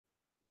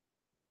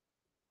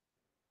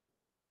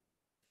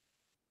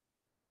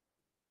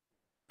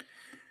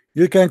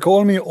You can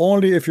call me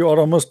only if you are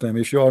a Muslim.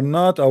 If you are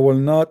not, I will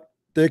not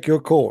take your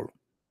call.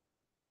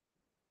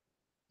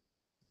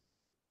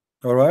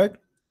 All right?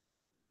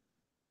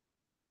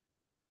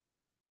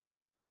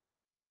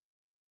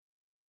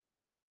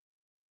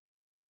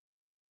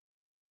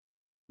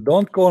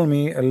 Don't call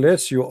me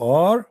unless you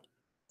are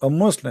a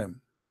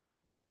Muslim.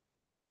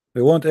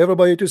 We want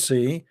everybody to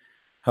see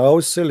how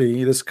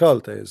silly this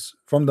cult is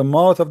from the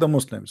mouth of the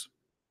Muslims.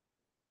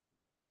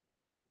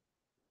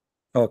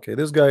 Okay,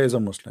 this guy is a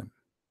Muslim.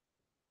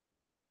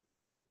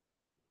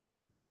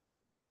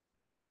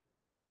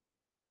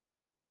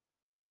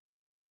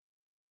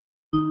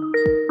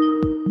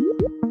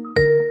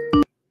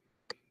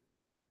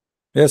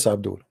 Yes,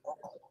 Abdul.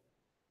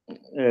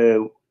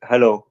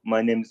 Hello,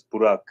 my name is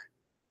Buraq,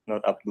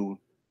 not Abdul.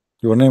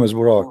 Your name is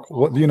Buraq.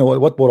 What do you know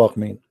what Buraq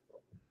mean?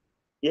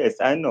 Yes,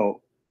 I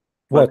know,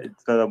 What? but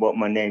it's not about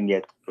my name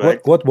yet, right?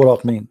 What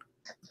Buraq mean?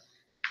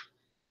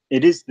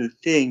 It is the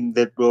thing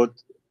that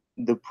brought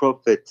the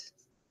Prophet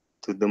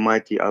to the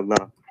mighty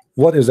Allah.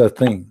 What is that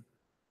thing?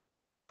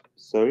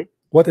 Sorry?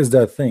 What is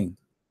that thing?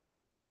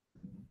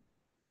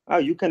 Oh,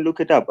 you can look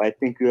it up. I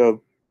think you are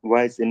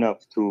wise enough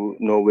to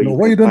know where No, you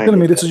why you can don't find tell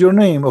me it. this is your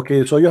name?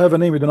 Okay, so you have a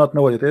name, you do not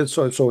know what it is.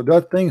 So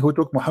that thing who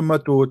took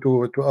Muhammad to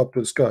up to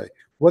the sky.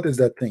 What is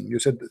that thing? You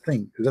said the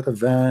thing. Is that a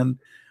van?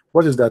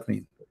 What does that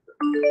mean?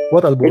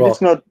 What Al It Buraq?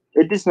 is not.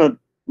 It is not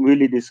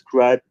really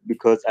described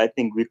because I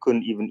think we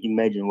couldn't even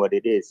imagine what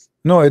it is.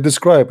 No, it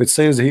describes. It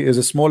says he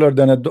is smaller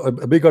than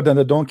bigger than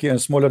a donkey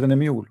and smaller than a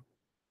mule.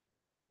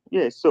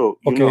 Yeah, so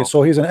you Okay, know,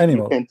 so he's an you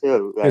animal. can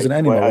tell. He's an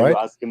Like, why animal, are you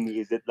right? asking me?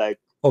 Is it like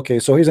Okay,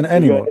 so he's an maybe I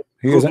animal. have to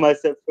He is prove a,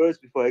 myself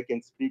first before I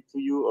can speak to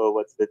you, or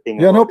what's the thing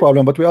yeah, no about it?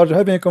 problem. But we are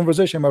having a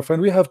conversation, my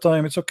friend. We have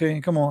time. It's okay.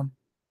 Come on.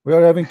 We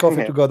are having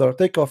coffee together.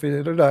 Take coffee,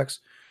 relax.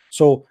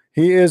 So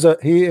he is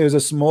a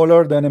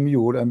smaller than a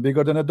mule and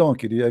bigger than a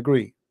donkey. Do you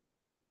agree?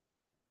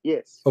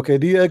 Yes. Okay,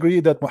 do you agree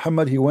that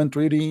Muhammad he went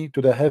really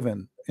to the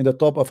heaven in the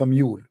top of a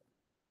mule?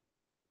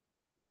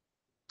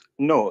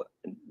 No.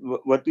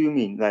 What do you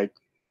mean? Like,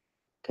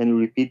 can you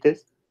repeat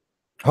this?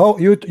 How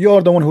you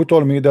are the one who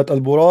told me that Al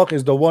Buraq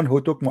is the one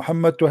who took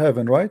Muhammad to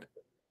heaven, right?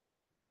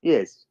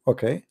 Yes.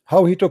 Okay,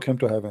 how he took him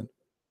to heaven?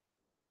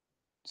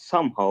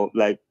 Somehow,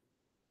 like,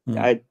 Hmm.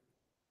 I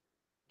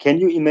can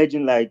you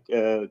imagine like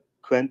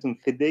quantum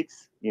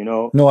physics? You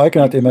know, No, I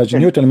cannot you imagine.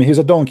 You can. tell me he's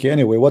a donkey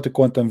anyway. What a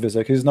quantum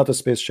physics? He's not a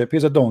spaceship.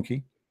 He's a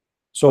donkey. Oh,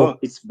 So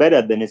it's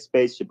better than a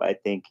spaceship. I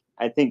think.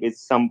 I think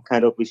it's some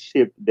kind of a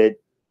ship that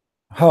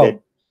how?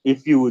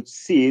 if you would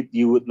see it,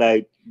 you would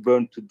like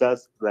burn to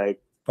dust.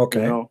 Like, you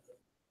Okay. know.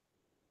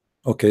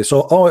 Okay.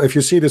 So if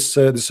you see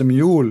this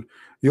mule,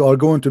 you are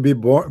going to be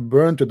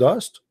burned to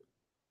dust.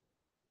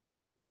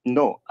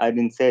 No, I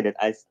didn't say that.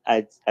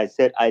 I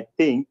said I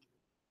think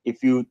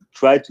if you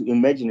try to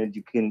imagine it,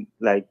 you can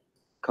like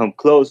come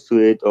close to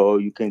it or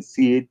you can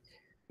see it,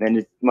 then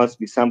it must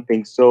be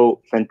something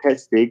so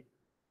fantastic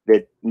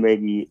that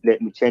maybe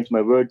let me change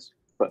my words,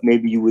 but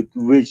maybe you would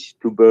wish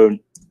to burn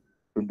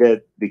to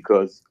death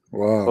because it's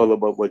Wow, all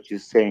about what you're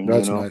saying, you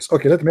that's know. nice.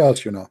 Okay, let me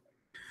ask you now.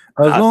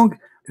 As Ask. long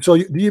so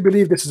do you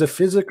believe this is a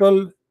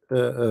physical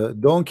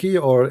donkey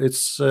or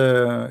it's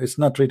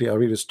not really a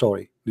real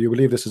story? Do you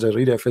believe this is a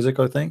really a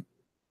physical thing?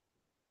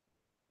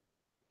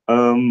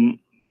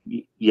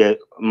 Yeah,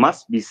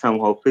 must be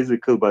somehow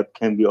physical, but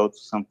can be also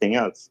something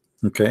else.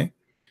 Okay.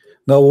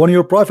 Now, when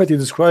your prophet you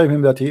describe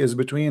him that he is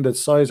between the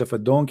size of a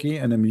donkey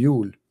and a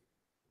mule,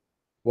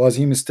 was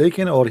he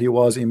mistaken or he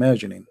was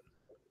imagining?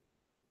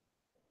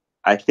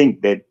 I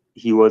think that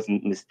he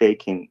wasn't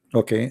mistaken.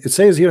 Okay, it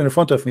says here in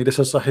front of me, this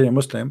is Sahih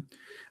Muslim.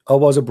 I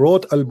was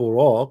brought al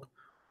Buraq,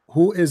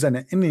 who is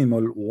an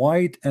animal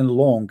white and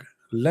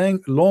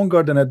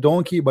longer than a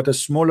donkey but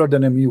smaller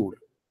than a mule.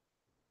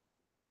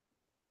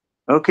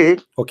 Okay,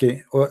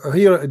 Okay,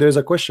 here there's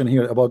a question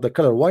here about the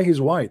color. Why he's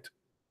white,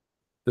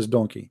 this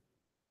donkey?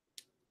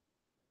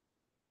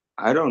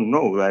 I don't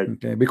know. Like,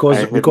 Okay, I because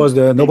haven't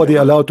think nobody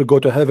about it. allowed to go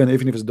to heaven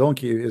even if it's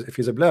donkey. If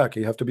he's a black,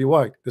 he have to be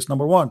white. That's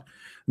number one.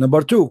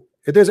 Number two,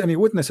 if there's any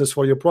witnesses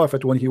for your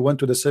prophet when he went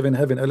to the seven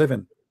heaven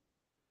 11,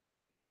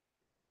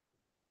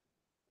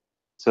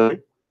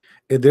 Sorry.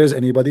 if there's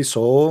anybody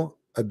saw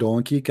a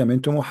donkey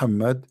coming to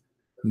Muhammad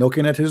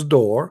knocking at his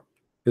door,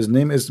 his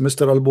name is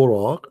Mr. Al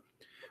Buraq.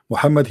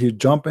 Muhammad he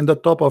jump in the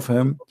top of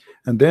him,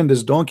 and then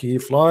this donkey he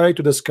fly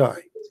to the sky.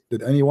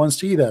 Did anyone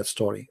see that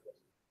story?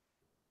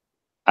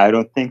 I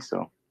don't think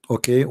so.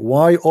 Okay,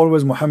 why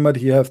always Muhammad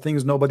he have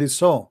things nobody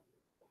saw?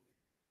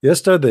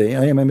 Yesterday,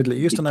 I am a Middle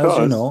Eastern, as you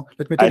Because know.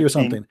 Let me tell I you think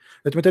something.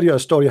 Let me tell you a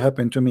story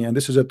happened to me, and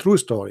this is a true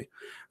story.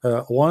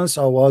 Once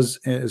I was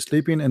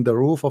sleeping in the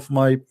roof of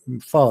my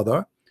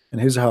father in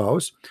his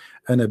house,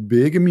 and a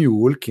big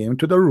mule came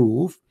to the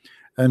roof,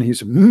 and he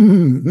said,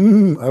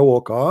 I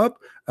woke up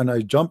and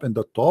I jumped in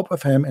the top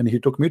of him, and he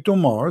took me to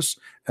Mars,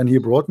 and he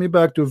brought me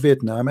back to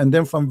Vietnam, and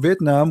then from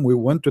Vietnam we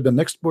went to the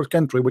next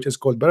country, which is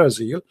called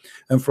Brazil,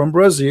 and from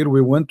Brazil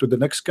we went to the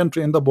next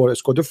country in the border,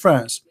 it's called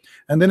France,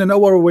 and then in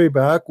our way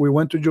back we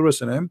went to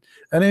Jerusalem,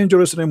 and in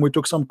Jerusalem we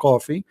took some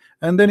coffee,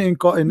 and then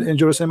in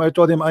Jerusalem I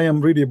told him I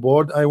am really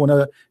bored, I want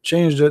to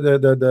change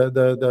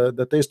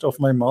the taste of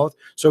my mouth,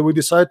 so we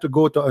decided to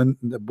go to a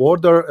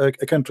border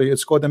country,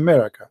 it's called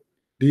America.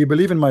 Do you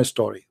believe in my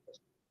story?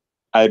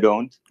 I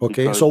don't.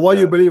 Okay, because, so why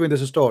you believe in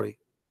this story?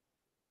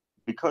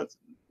 Because,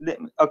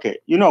 okay,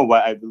 you know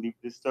why I believe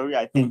this story?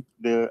 I think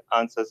the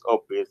answer is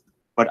obvious.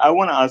 But I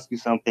want to ask you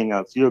something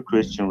else. You're a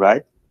Christian,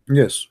 right?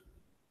 Yes.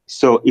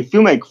 So if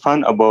you make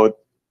fun about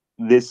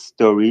this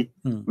story,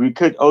 we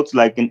could also,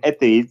 like an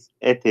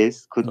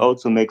atheist could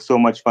also make so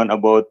much fun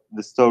about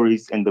the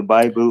stories in the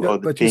Bible, or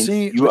the things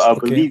you are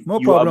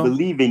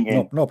believing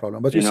in. No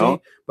problem. But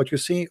you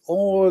see,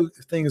 all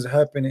things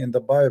happen in the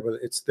Bible.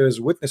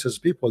 There's witnesses,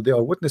 people, they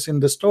are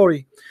witnessing the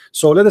story.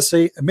 So let us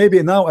say,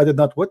 maybe now I did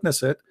not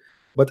witness it,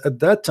 but at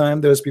that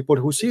time there's people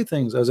who see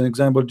things. As an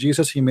example,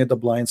 Jesus, he made the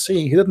blind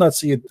see. He did not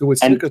see it, do it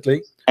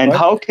secretly. And right?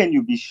 How can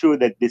you be sure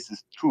that this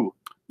is true?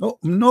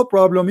 No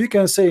problem. You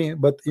can say,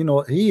 but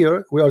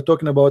here we are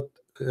talking about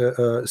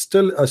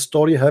still a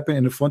story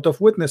happening in front of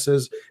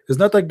witnesses. It's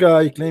not a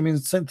guy claiming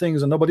some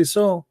things and nobody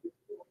saw.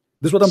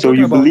 This is what I'm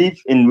talking about. So you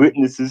believe in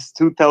witnesses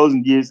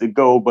 2,000 years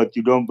ago, but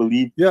you don't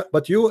believe. Yeah,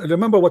 but you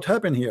remember what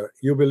happened here.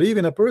 You believe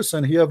in a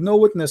person, he have no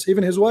witness.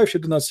 Even his wife, she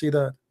did not see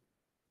that.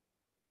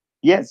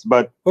 Yes,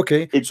 but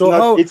okay. It's so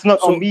not, how? It's not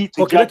so, on me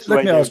to okay, judge.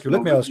 Let me ask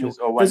you.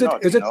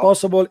 Is it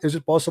possible? Is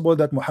it possible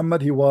that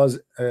Muhammad, he was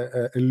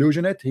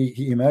illusionate?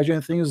 He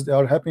imagined things that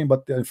are happening,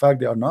 but in fact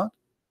they are not.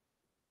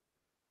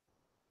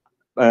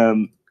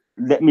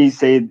 Let me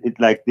say it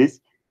like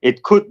this: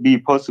 it could be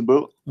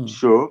possible,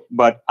 sure,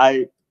 but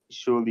I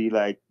surely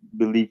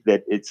believe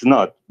that it's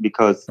not,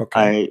 because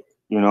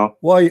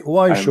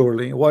Why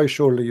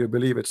surely you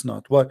believe it's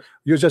not? Why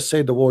you just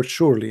say the word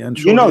surely, and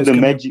surely the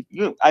magic.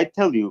 I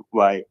tell you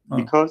why.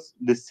 Because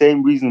the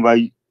same reason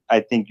why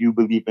I think you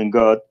believe in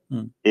God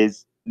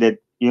is that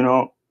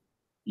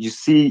you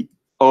see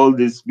all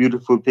these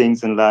beautiful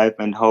things in life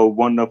and how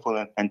wonderful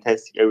and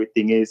fantastic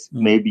everything is.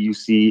 Maybe you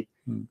see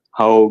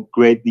how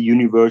great the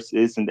universe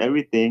is and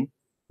everything.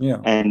 Yeah.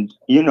 And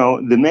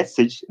the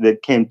message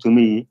that came to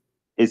me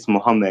is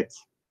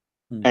Muhammad's.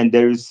 And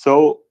there is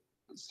so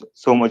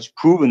much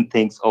proven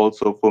things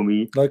also for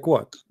me. Like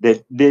what?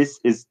 That this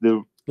is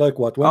the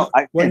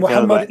when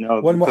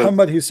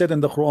Muhammad he said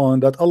in the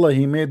Quran that Allah,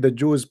 he made the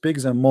Jews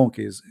pigs and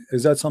monkeys.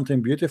 Is that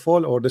something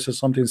beautiful, or this is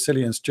something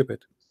silly and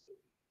stupid?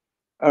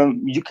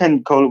 You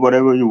can call it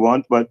whatever you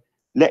want, but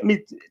let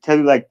me tell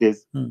you like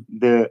this: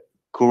 the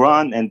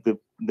Quran and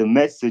the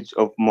message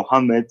of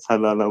Muhammad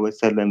sallallahu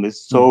alaihi wasallam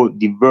is so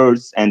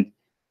diverse, and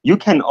you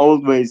can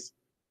always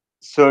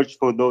search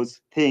for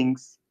those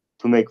things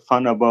to make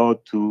fun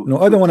about.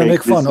 No, I don't want to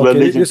make fun.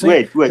 Okay,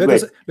 wait. Let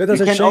us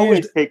you can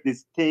always take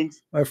these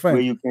things, my friend,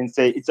 where you can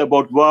say it's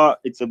about war,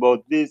 it's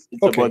about this,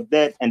 it's about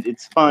that, and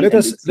it's fun. Let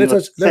us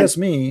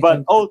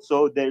But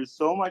also there is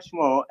so much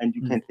more, and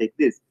you can take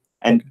this.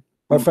 And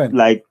my friend,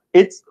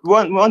 it's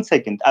one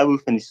second, I will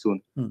finish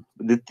soon.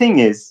 The thing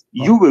is,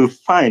 you will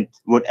find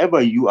whatever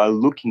you are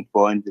looking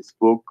for in this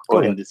book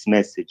or in this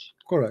message.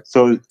 Correct.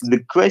 So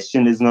the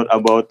question is not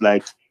about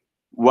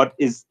what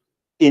is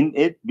in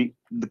it.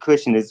 The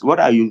question is, what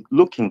are you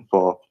looking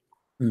for?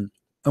 And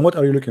what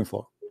are you looking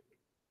for?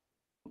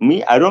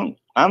 Me,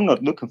 I'm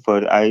not looking for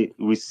it. I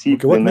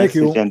received the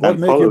message and I'm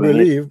following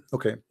it.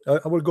 Okay,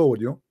 I will go with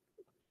you.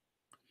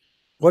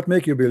 What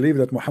make you believe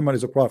that Muhammad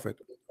is a prophet?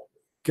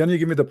 Can you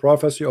give me the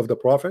prophecy of the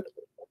prophet?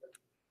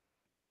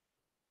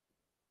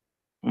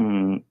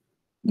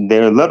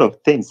 There are a lot of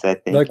things, I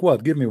think. Like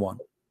what? Give me one.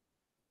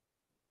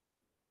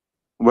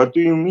 What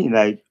do you mean?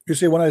 You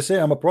see, when I say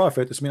I'm a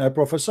prophet, it means I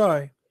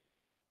prophesy.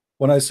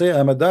 When I say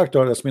I'm a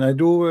doctor, that means I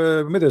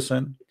do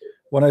medicine.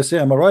 When I say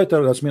I'm a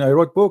writer, that means I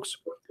wrote books.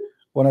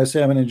 When I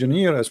say I'm an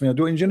engineer, that means I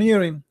do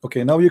engineering.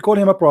 Okay, now you call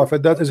him a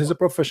prophet. That is his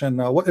profession.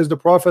 Now, what is the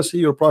prophecy?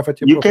 Your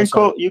prophet. You can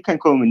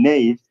call me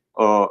naive,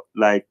 or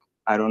I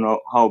don't know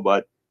how,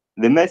 but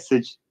the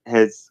message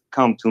has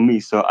come to me,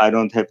 so I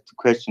don't have to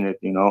question it.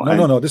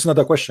 No. This is not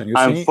a question. You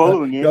I'm see,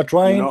 following it. You're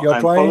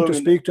trying to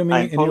speak to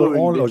me in your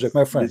own logic,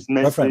 my friend.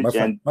 My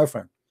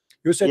friend.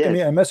 You said to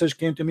me a message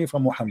came to me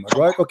from Muhammad,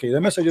 right? Okay, the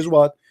message is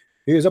what?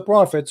 He is a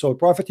prophet. So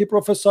prophet, he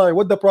prophesied.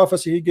 What the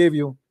prophecy he gave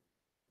you?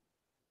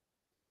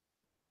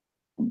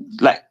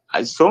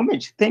 So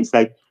much things.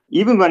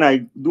 Even when I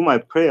do my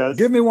prayers,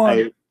 give me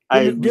one.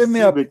 Give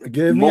me a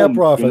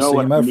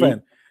prophecy, my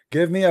friend.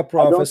 Give me a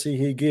prophecy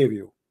he gave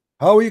you.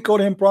 How you call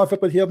him prophet,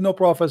 but he have no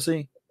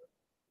prophecy?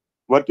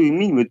 What do you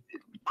mean with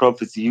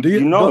prophecy? Don't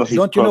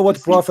you know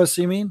what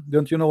prophecy mean?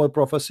 Don't you know what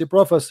prophecy?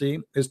 Prophecy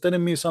is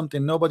telling me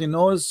something nobody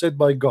knows, said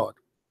by God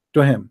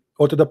to him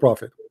or to the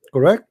prophet.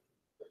 Correct?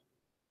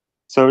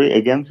 Sorry,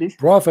 again, please.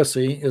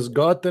 Prophecy is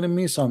God telling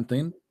me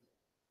something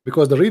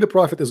because the real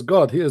prophet is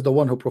God. He is the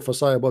one who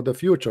prophesy about the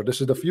future.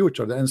 This is the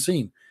future, the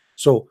unseen.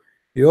 So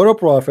you're a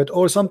prophet,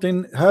 or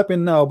something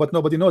happened now, but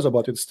nobody knows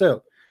about it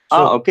still.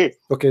 So Okay.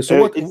 okay, so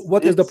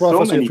what is the it's so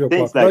prophecy of many your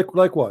things, prophet?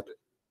 Like what?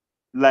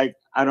 like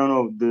I don't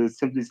know. The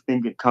simplest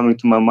thing coming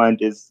to my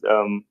mind is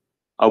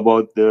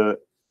about the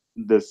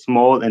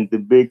small and the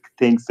big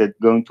things that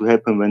going to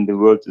happen when the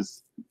world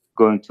is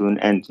going to an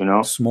end. You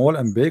know, Small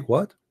and big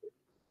what?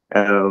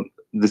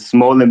 the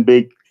small and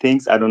big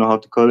things. I don't know how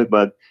to call it,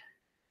 but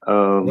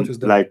What is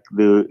that? like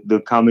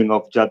the coming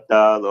of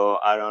Jaddal,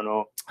 or I don't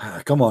know.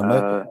 Come on,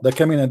 the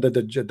coming and the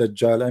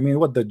Dajjal. I mean,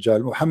 what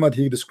Dajjal? Muhammad,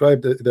 he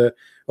described the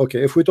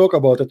okay, if we talk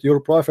about it, your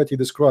prophet, he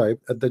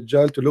described a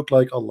Dajjal to look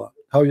like Allah.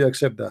 How you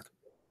accept that?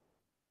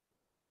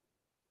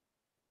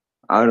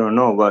 I don't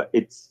know, but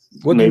it's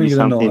What do you maybe mean you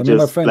don't know? something I mean,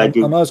 my just friend, like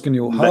I'm asking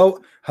you, like,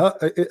 how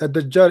a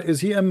Dajjal, is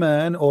he a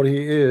man or he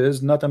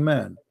is not a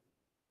man?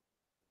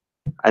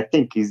 I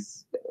think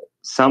he's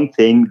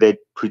something that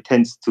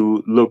pretends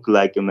to look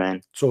like a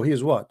man. So he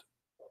is what?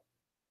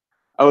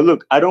 Oh,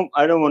 look, I don't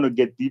want to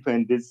get deeper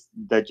in this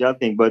Dajjal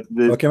thing, but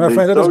Okay, my the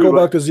friend, let us story go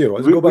back to zero.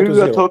 Let's go back we to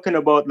were zero. talking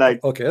about,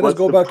 like, Okay, let us what's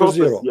go the back to prophecy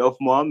zero. of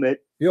Muhammad,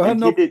 You have and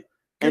no, he did,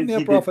 give and me a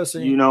he prophecy.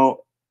 did, you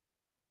know,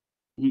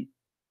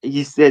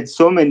 he said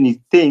so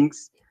many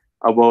things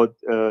about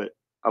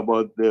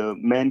the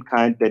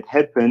mankind that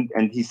happened,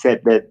 and he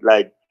said that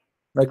like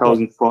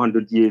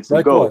 1,400 years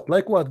like ago. What?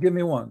 Like what? Give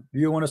me one. Do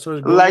you want to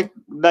search Google?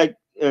 Like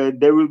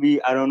there will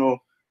be, I don't know,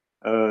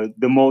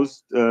 the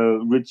most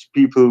rich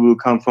people will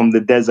come from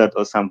the desert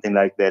or something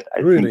like that.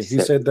 I really?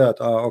 think He said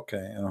that.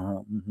 Okay.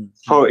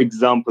 For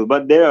example,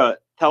 but there are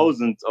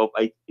thousands of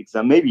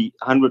maybe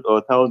 100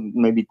 or 1,000,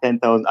 maybe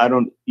 10,000. I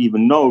don't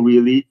even know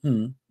really.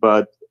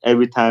 But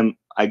every time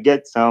I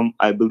get some,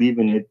 I believe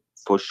in it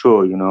for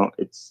sure. You know,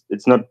 it's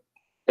not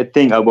a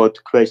thing about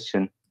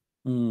question.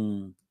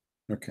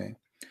 Okay.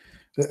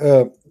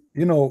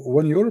 You know,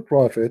 when you're a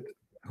prophet,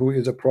 who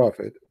is a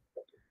prophet,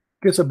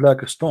 gets a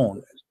black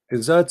stone,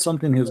 is that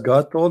something his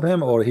God told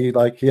him, or he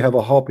have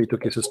a hobby to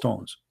kiss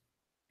stones?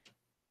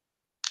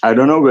 I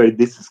don't know where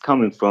this is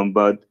coming from,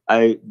 but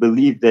I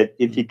believe that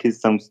if he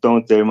kissed some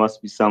stones, there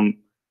must be some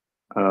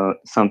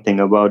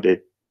something about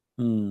it.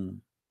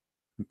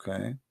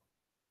 Okay.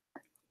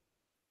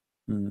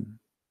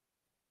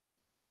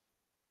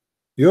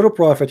 You're a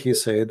prophet, he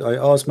said. I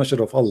asked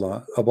Messenger of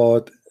Allah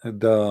about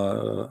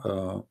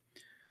the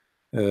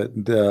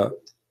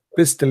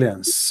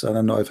pestilence. I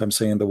don't know if I'm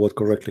saying the word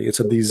correctly. It's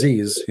a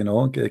disease, you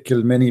know,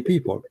 kill many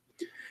people.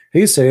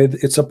 He said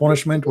it's a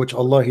punishment which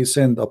Allah he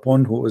sent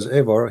upon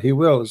whoever he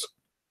wills.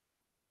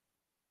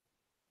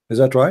 Is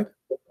that right?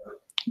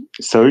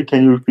 Sorry,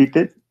 can you repeat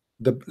it?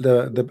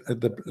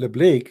 The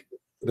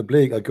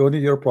plague according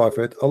to your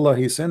prophet, Allah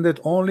he sent it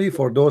only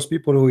for those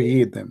people who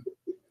heed them.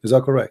 Is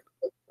that correct?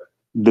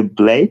 The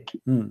plague?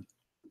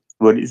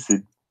 What is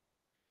it?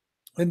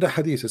 In the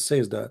hadith it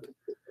says that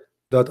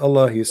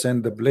Allah he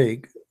sent the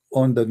plague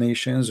on the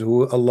nations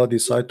who Allah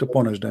decide to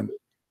punish them.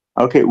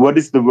 Okay, what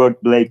does the word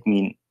plague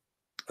mean?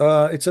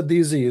 It's a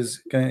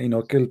disease, can, you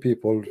know, kill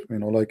people, you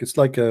know, like it's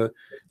like a,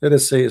 let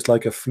us say it's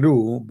like a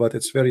flu, but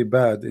it's very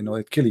bad, you know,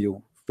 it kill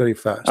you very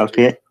fast.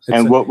 Okay,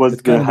 and what was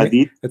the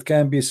hadith? It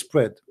can be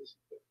spread.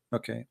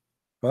 Okay,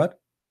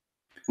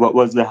 what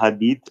was the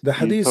hadith? The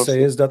hadith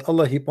says that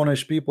Allah he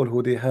punished people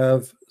who they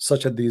have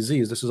such a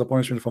disease. This is a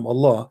punishment from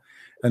Allah.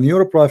 And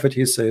your prophet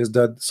he says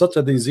that such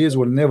a disease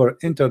will never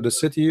enter the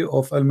city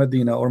of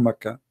Al-Medina or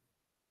Mecca.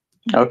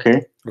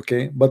 Okay.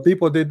 Okay, but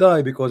people they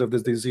die because of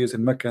this disease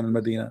in Mecca and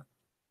Medina.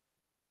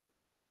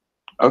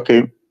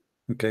 Okay.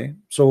 Okay,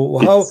 so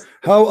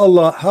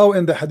how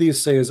in the hadith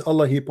says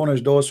Allah he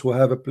punished those who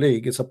have a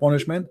plague, it's a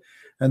punishment,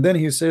 and then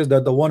he says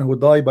that the one who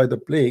died by the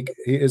plague,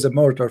 he is a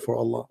martyr for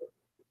Allah.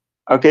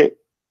 Okay,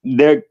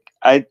 there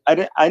I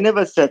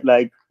never said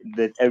like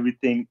that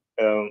everything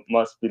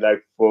must be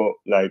like for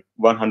like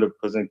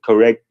 100%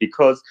 correct,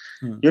 because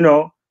you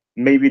know,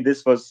 maybe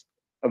this was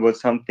about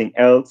something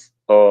else,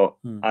 or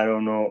I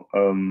don't know.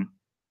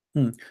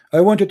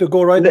 I want you to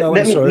go right now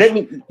and search.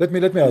 Let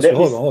me ask you.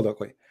 Hold on,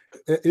 wait.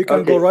 You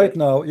can go right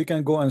now. You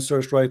can go and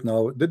search right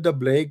now. Did the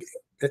plague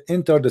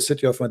enter the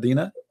city of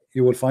Medina?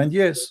 You will find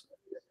yes,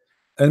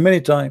 and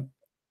many times.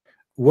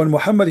 When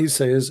Muhammad he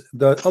says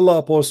that Allah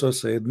also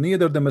said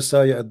neither the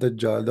Messiah at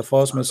Dajjal, the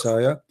false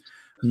Messiah,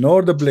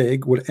 nor the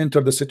plague will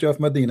enter the city of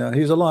Medina,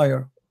 he's a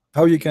liar.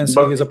 How you can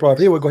say he's a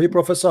prophet? He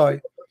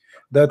prophesy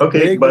that the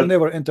plague will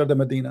never enter the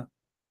Medina.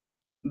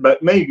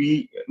 But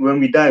maybe when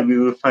we die, we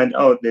will find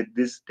out that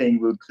this thing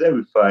will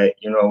clarify.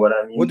 You know what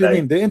I mean? What do you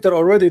mean? They enter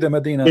already the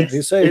Medina.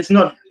 He said it's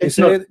not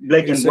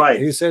black and white.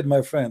 He said,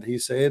 my friend, he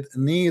said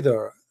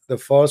neither the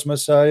false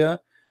Messiah,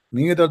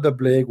 neither the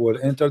plague will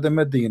enter the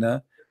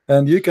Medina.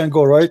 And you can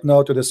go right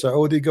now to the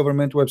Saudi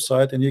government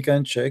website and you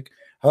can check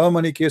how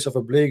many cases of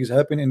a plague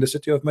happen in the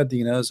city of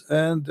Medina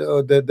and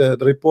the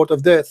report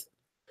of death.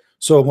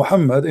 So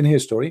Muhammad in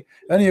history,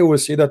 and you will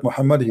see that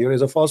Muhammad here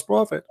is a false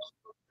prophet.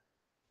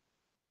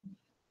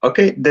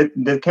 Okay,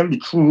 that can be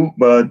true,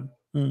 but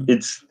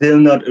it's still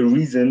not a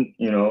reason,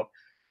 you know,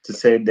 to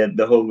say that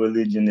the whole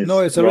religion is No,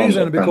 it's a wrong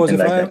reason, or because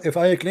something like that. if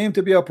I claim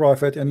to be a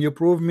prophet and you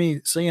prove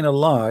me saying a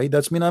lie,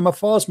 that's mean I'm a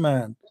false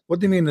man. What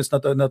do you mean it's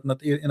not enough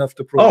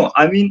to prove? Oh,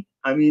 I mean,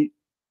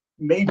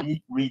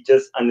 maybe we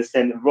just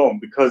understand it wrong,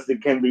 because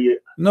it can be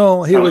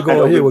no. Here some we kind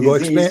go. of Here a we go.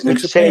 disease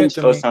which Explain it changed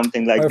to or me,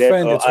 something like my that,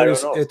 friend. or I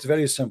don't know. It's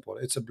very simple.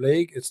 It's a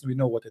plague. We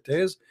know what it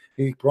is.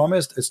 He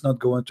promised it's not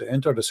going to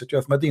enter the city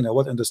of Medina.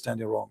 What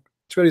understanding wrong?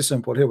 It's very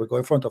simple. Here we go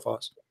in front of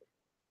us.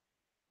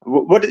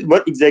 What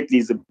exactly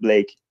is a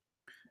plague?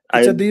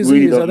 It's a I really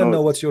disease. I don't don't know.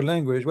 know what's your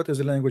language. What is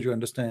the language you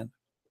understand?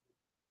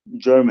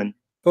 German.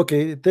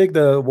 Okay, take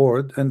the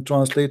word and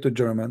translate to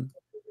German.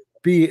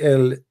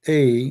 Plague.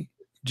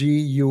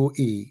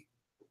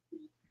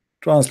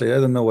 Translate. I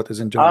don't know what is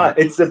in German.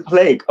 It's a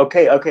plague.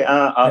 Okay, okay,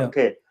 Yeah,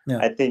 okay. yeah.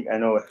 I think I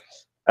know it.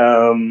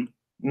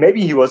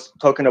 Maybe he was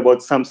talking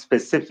about some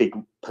specific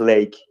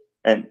plague,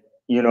 and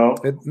you know.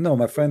 No,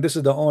 my friend, this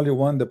is the only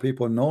one that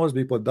people knows.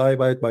 People die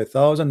by it by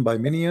thousands, by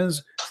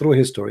millions through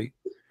history.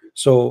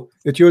 So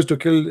it used to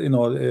kill,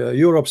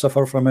 Europe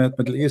suffer from it,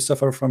 Middle East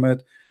suffer from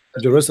it,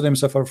 Jerusalem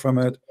suffer from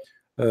it,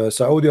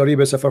 Saudi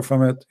Arabia suffer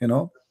from it,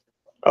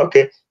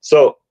 Okay,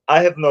 so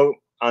I have no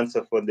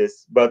answer for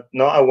this, but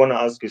now I want to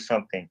ask you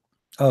something.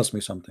 Ask me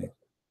something.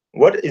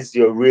 What is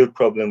your real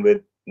problem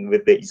with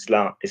the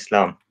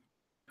Islam?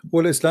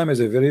 Well, Islam is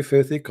a very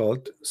filthy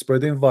cult,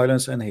 spreading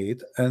violence and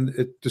hate, and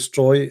it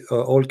destroy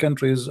all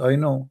countries. I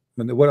know.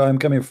 Where I'm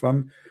coming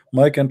from,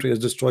 my country is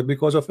destroyed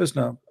because of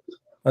Islam.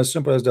 As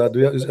simple as that.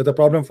 Is it a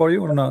problem for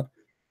you or not?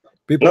 No,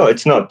 People,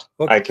 it's not.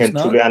 okay, I can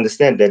truly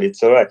understand that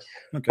it's all right.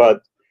 Okay.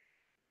 But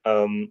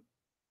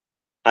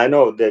I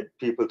know that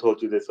people told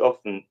you this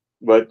often,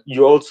 but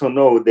you also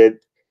know that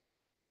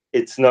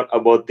it's not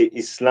about the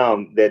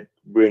Islam that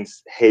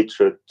brings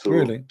hatred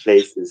to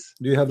places.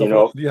 Do you have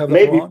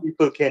maybe Quran?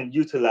 people can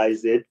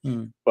utilize it,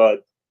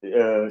 but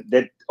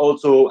that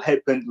also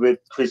happened with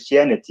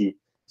Christianity.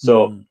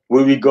 So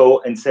will we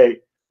go and say,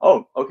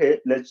 oh, okay,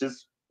 let's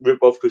just rip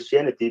off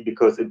Christianity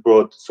because it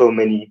brought so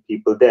many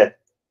people death?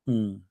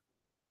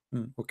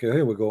 Okay,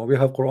 here we go. We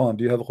have Quran.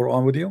 Do you have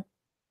Quran with you?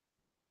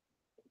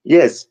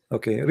 Yes.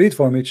 Okay, read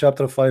for me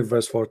chapter 5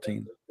 verse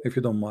 14, if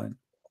you don't mind.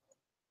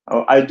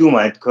 Oh, I do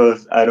mind,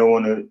 because I don't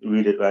want to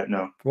read it right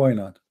now. Why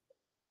not?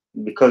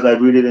 Because I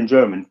read it in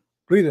German.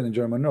 Read it in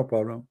German, no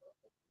problem.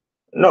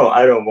 No,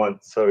 I don't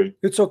want. Sorry.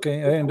 It's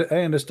okay.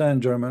 I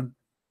understand German.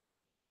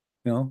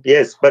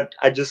 Yes, but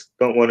I just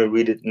don't want to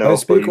read it now. I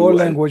speak all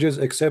languages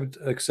except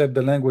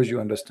the language you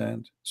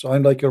understand. So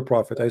I'm like your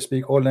prophet. I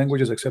speak all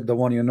languages except the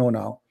one you know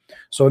now.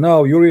 So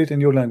now you read it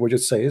in your language. It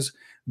says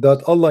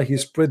that Allah, He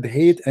spread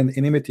hate and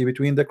enmity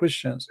between the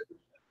Christians,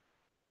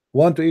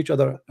 one to each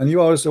other. And you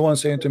are the one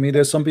saying to me,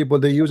 there's some people,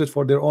 they use it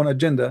for their own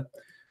agenda.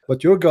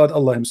 But your God,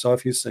 Allah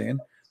Himself, He's saying,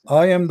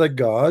 I am the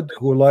God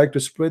who like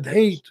to spread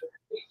hate.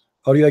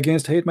 Are you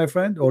against hate, my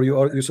friend, or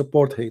you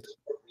support hate?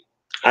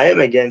 I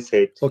am against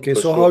hate. Okay,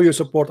 so how you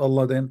support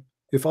Allah then?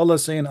 If Allah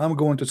is saying, I'm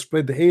going to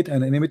spread the hate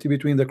and enmity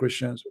between the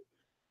Christians,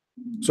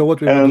 so what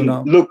we will do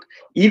now? Look,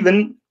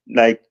 even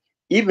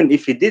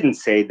if He didn't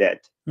say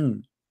that,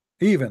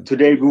 even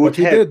today we would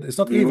have. It's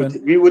not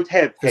even. We would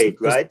have hate,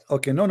 right?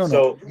 Okay, no.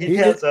 So He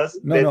tells us.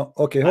 No.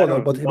 Okay, hold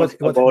on. But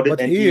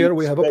here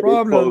we have a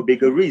problem for a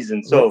bigger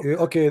reason. So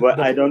okay,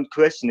 I don't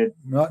question it.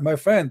 My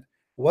friend,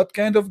 what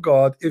kind of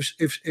God?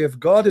 If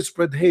God is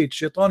spread hate,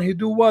 Shaitan, he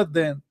do what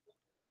then?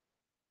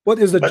 What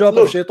is the job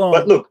of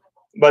Shaitan?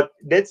 But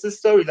that's the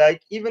story.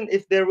 Like, even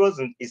if there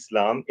wasn't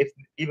Islam,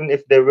 even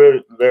if there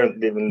weren't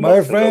living my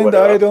Muslims friend,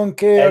 whatever, I don't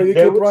care. You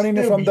keep running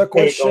from the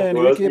question.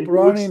 You keep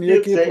running.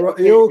 You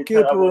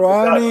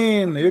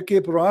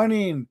keep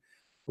running.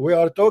 We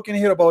are talking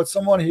here about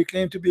someone he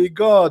claimed to be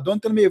God.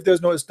 Don't tell me if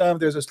there's no Islam,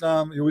 there's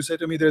Islam. You will say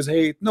to me there's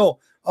hate. No,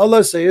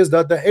 Allah says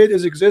that the hate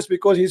exists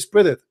because He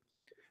spread it,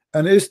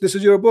 and this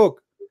is your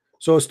book.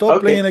 So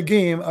stop playing a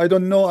game. I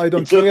don't know. I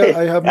don't care. Okay.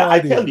 I have no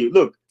idea. I tell you,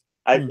 look,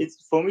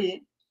 it's for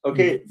me.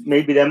 Okay,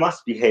 maybe there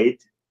must be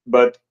hate,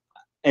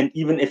 and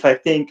even if I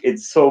think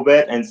it's so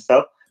bad and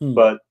stuff,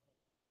 but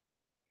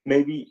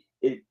maybe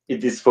it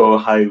is for a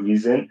high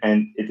reason,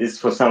 and it is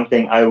for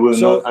something I will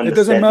not understand. It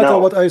doesn't matter now.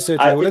 what I say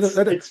to you. Let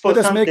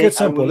us make it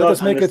simple. Let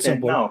us make it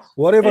simple. Now.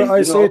 Whatever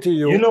I say to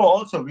you.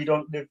 Also, we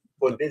don't live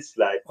for this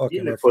life. Okay,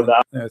 my friend.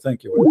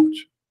 Thank you very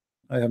much.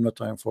 I have no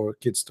time for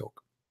kids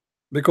talk,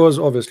 because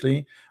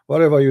obviously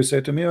whatever you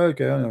say to me,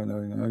 okay,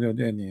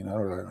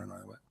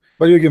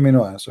 but you give me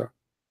no answer.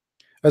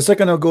 A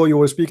second ago you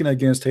were speaking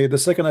against hate. The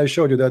second I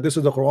showed you that this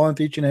is the Quran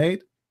teaching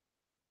hate,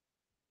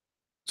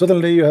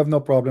 suddenly you have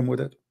no problem with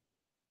it.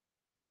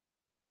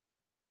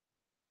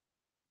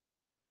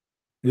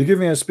 You give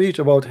me a speech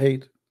about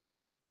hate.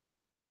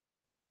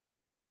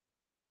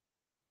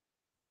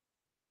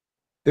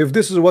 If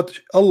this is what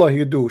Allah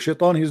He do,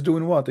 Shaitan He's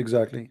doing what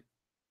exactly?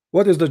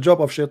 What is the job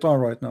of Shaitan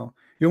right now?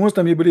 You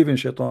Muslim, you believe in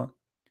Shaitan.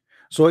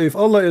 So if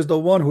Allah is the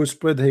one who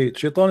spread hate,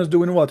 Shaitan is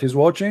doing what? He's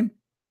watching.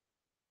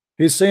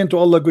 He's saying to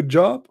Allah, good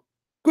job.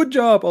 Good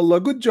job, Allah,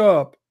 good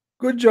job.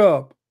 Good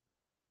job.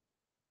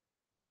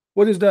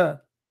 What is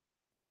that?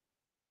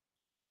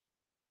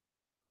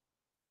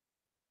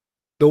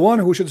 The one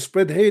who should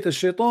spread hate is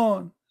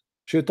Shaitan.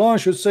 Shaitan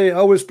should say,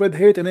 I will spread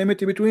hate and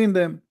enmity between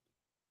them.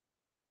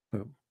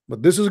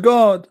 But this is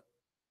God.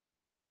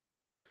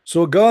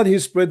 So God, he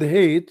spread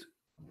hate,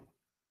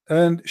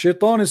 and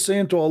Shaitan is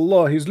saying to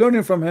Allah, he's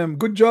learning from him,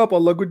 good job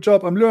Allah, good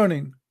job, I'm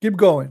learning, keep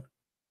going.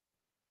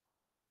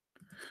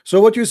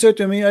 So what you say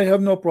to me, I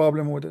have no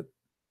problem with it.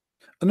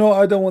 No,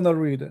 I don't want to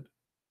read it.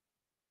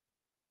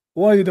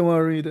 Why you don't want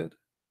to read it?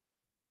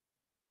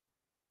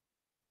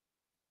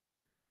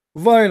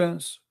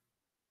 Violence.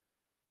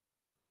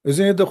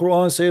 Isn't it the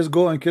Quran says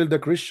go and kill the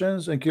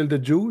Christians and kill the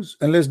Jews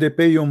unless they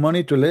pay you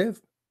money to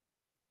live?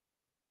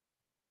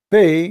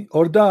 Pay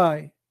or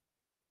die.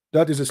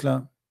 That is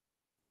Islam.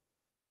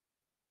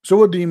 So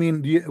what do you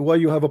mean? Why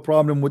you have a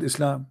problem with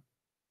Islam?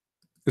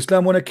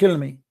 Islam want to kill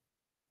me.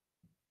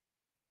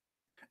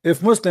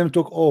 If Muslim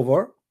took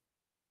over,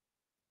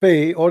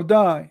 pay or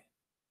die.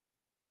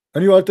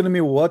 And you are telling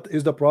me what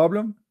is the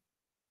problem?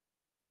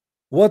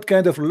 What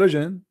kind of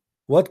religion,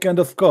 what kind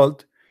of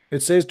cult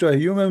it says to a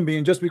human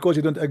being, just because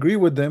you don't agree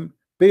with them,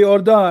 pay or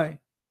die?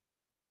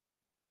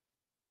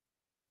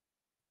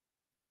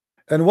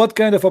 And what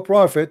kind of a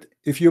prophet,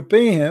 if you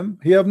pay him,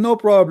 he have no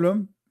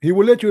problem, he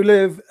will let you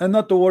live and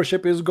not to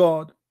worship his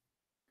God.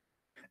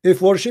 If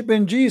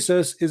worshiping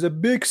Jesus is a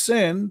big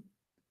sin,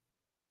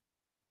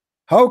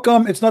 how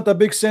come it's not a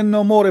big sin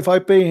no more if I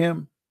pay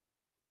him?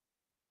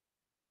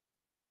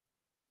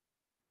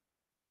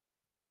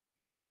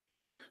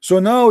 So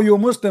now you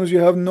Muslims, you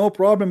have no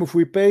problem if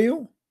we pay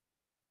you?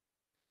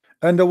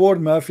 And the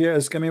word mafia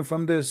is coming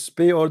from this,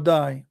 pay or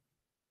die.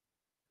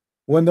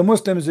 When the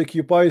Muslims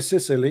occupy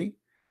Sicily,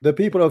 the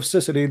people of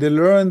Sicily, they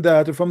learned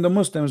that from the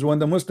Muslims. When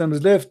the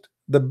Muslims left,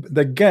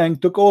 the gang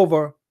took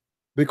over,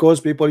 because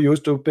people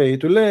used to pay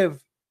to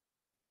live.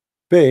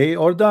 Pay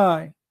or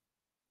die.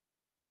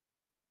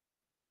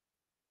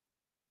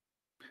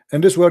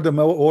 And this is where the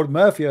word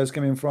mafia is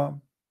coming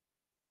from.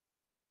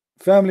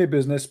 Family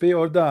business, pay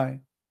or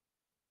die.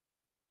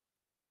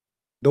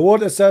 The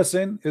word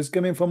assassin is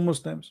coming from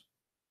Muslims.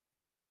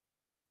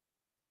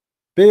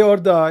 Pay or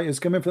die is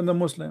coming from the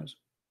Muslims.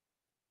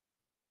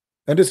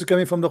 And this is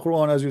coming from the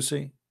Quran, as you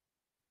see.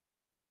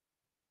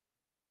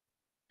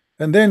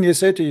 And then you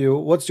say to you,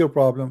 what's your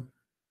problem?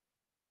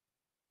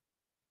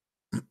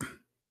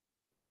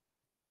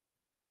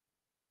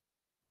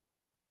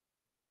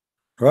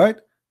 Right?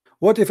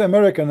 What if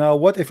America now,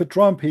 what if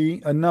Trump,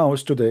 he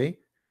announced today,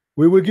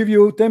 we will give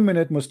you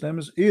 10-minute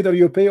Muslims, either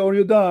you pay or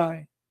you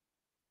die.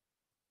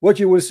 What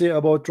you will say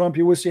about Trump,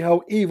 you will see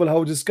how evil,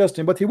 how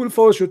disgusting, but he will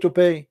force you to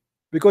pay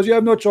because you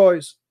have no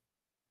choice.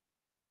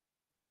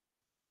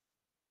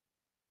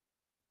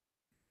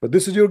 But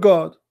this is your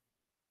God.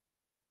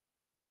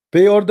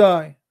 Pay or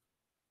die.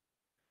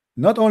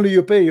 Not only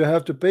you pay, you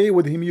have to pay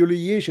with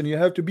humiliation. You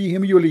have to be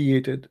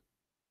humiliated.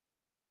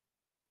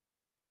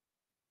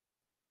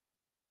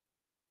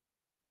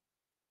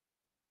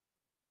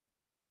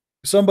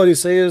 Somebody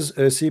says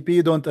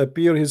CP don't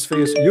appear his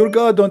face. Your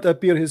God don't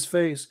appear his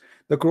face.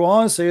 The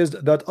Quran says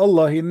that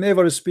Allah, he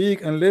never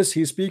speak unless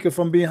he speak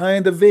from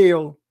behind the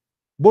veil,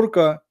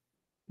 burqa.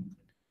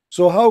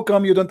 So how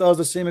come you don't ask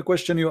the same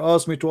question you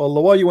asked me to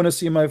Allah? Why you want to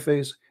see my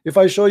face? If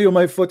I show you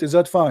my foot, is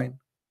that fine?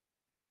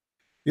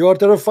 You are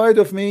terrified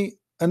of me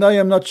and I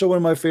am not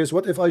showing my face.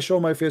 What if I show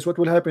my face? What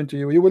will happen to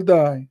you? You will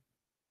die.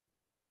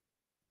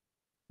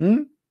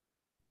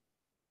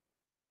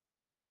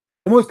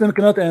 Muslim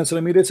cannot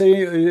answer me. They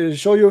say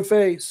show your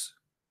face.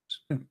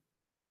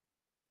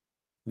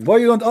 Why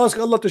you don't ask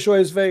Allah to show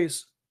his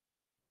face?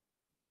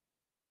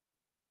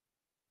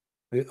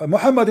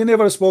 Muhammad, he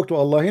never spoke to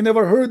Allah. He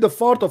never heard the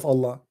fart of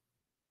Allah.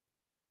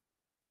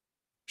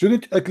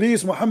 Shouldn't at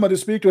least Muhammad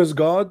speak to his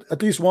God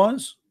at least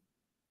once?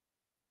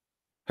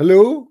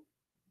 Hello?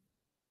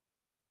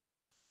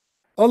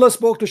 Allah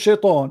spoke to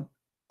Shaitan.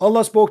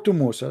 Allah spoke to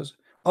Moses.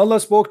 Allah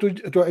spoke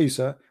to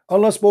Isa.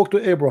 Allah spoke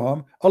to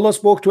Abraham. Allah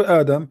spoke to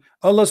Adam.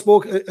 Allah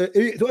spoke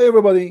to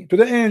everybody, to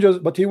the angels,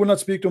 but he will not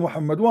speak to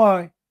Muhammad.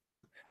 Why?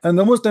 And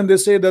the Muslim, they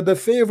say that the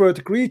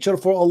favorite creature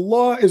for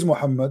Allah is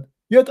Muhammad,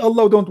 yet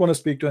Allah don't want to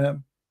speak to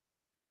him.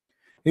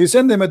 He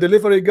sent him a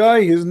delivery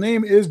guy. His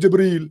name is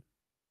Jibril.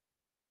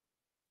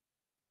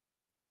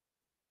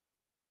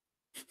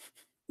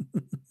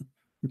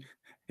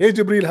 Hey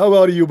Jibril, how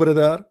are you,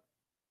 brother?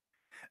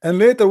 And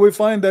later we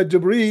find that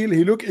Jibril,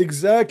 he looked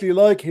exactly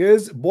like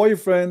his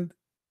boyfriend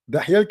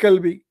Dahya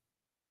al-Kalbi.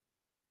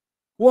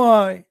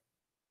 Why?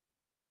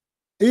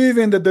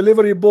 Even the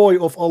delivery boy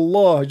of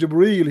Allah,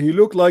 Jibril, he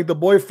looked like the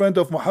boyfriend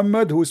of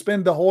Muhammad, who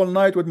spent the whole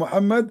night with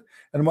Muhammad,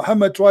 and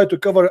Muhammad tried to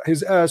cover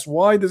his ass.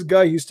 Why this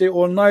guy, he stayed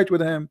all night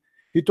with him?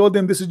 He told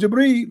him this is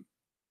Jibril.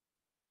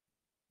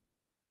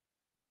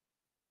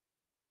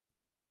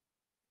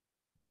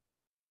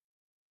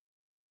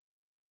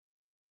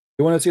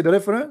 You want to see the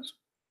reference?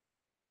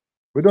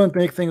 We don't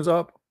make things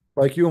up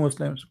like you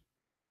Muslims.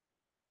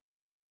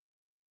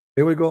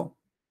 Here we go.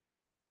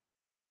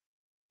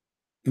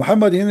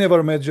 Muhammad, he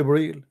never met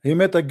Jibril. He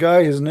met a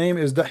guy, his name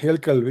is Dahya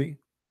al-Kalbi,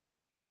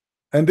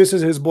 and this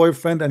is his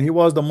boyfriend, and he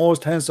was the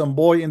most handsome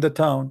boy in the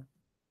town.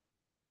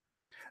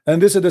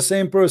 And this is the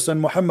same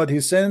person Muhammad he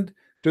sent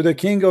to the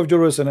king of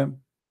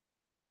Jerusalem.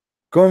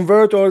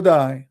 Convert or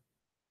die.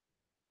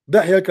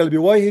 Dahya Kalbi.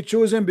 Why he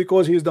chose him?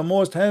 Because he is the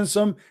most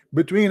handsome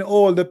between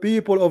all the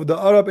people of the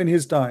Arab in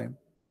his time.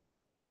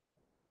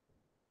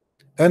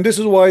 And this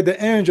is why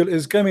the angel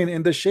is coming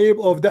in the shape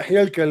of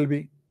Dahya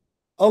Kalbi.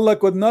 Allah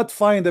could not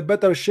find a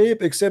better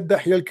shape except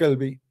Dahya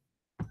Kalbi.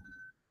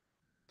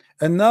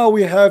 And now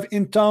we have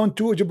in town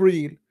two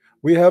Jibreel.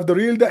 We have the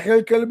real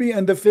Dahya Kalbi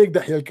and the fake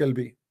Dahya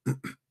Kalbi.